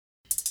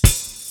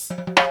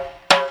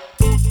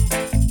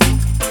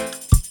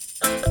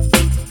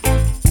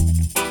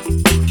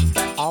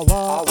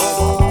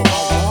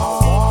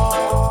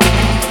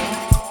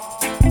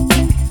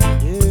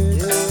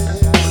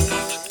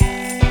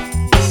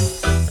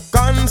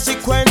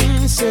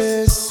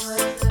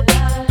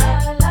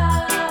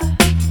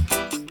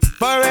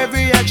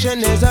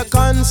action is a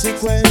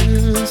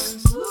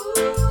consequence.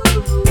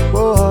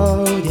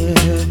 Oh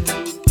yeah.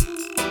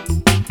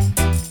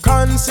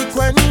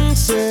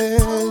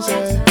 Consequences.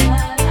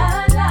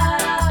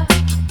 Yeah.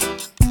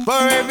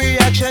 For every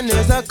action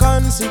is a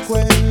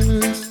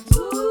consequence.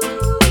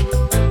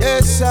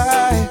 Yes,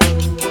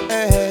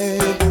 hey.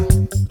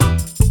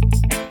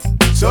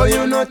 So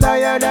you not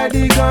tired of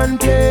the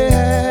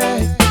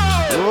gunplay?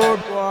 Oh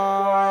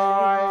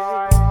boy.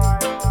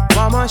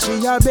 Mama,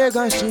 she a beg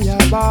and she a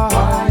ball.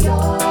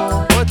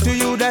 But to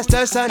you that's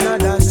just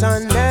another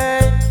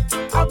Sunday.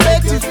 I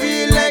bet you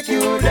feel like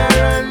you the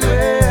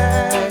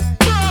runway.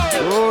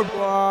 Oh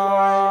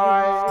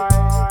boy.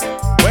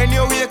 When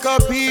you wake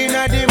up in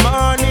the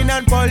morning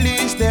and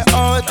police they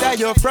out at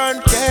your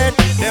front gate,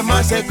 they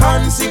must say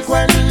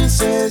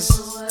consequences.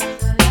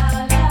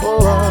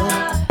 Oh,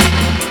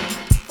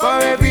 for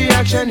every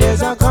action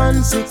there's a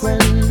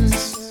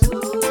consequence.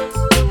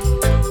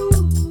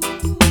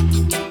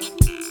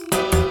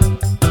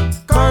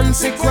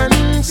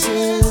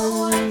 Consequences.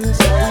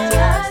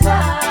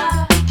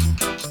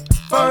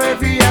 For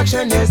every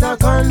action there's a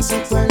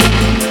consequence. Me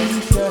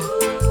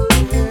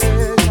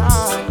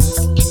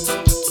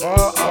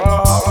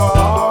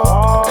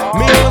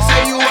don't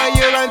say you are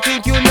here and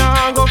think you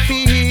not go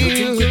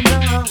feel.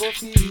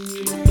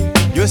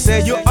 You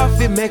say you have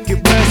to make it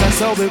worse, that's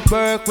how it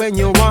work when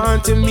you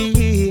want to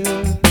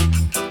meal.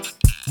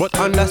 But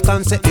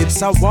understand, say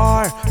it's a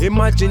war.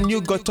 Imagine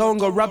you go town,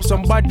 go rob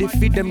somebody,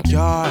 feed them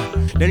car.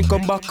 Then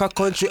come back a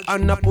country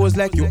and pose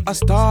like you a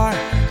star.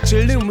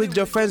 Chilling with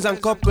your friends and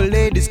couple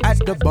ladies at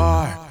the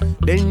bar.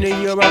 Then you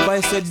hear a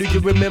voice say, do you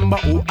remember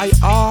who I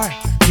are?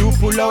 You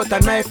pull out a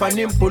knife and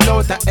him pull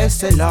out a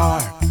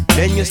SLR.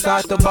 Then you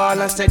start to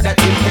ball and say that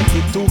you take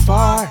it too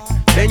far.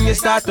 Then you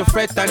start to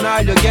fret and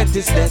all you get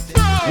is death,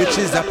 which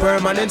is a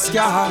permanent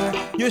scar.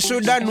 You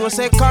shoulda know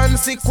say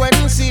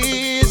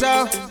consequences.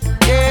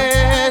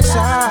 Yes,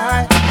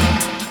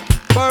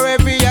 for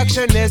every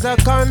action there's a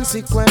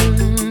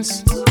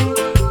consequence.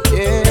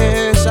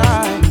 Yes,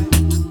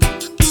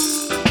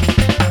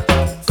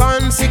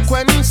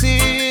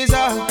 consequences.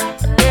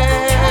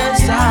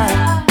 Yes,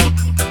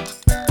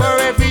 for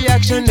every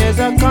action there's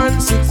a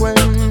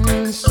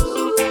consequence.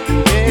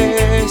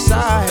 Yes,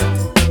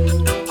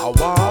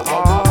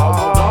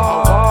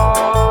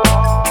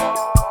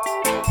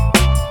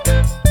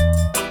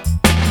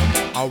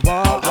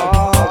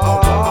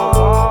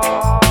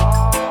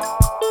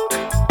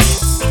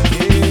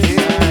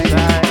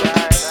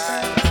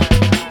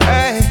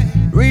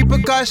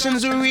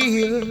 repercussions are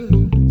real.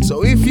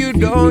 So if you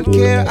don't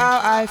care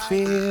how I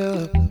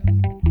feel,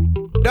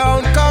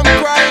 don't come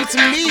crying to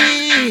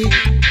me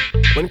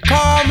when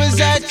karma's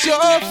at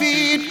your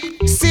feet,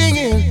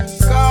 singing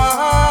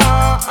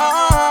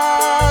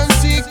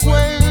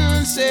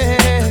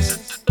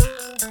consequences,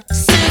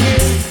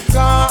 singing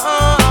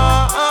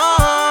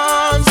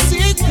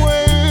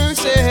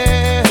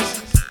consequences,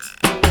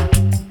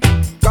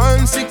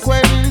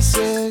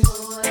 consequences.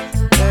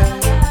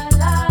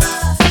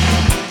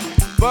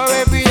 For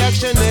every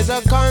action there's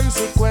a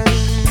consequence.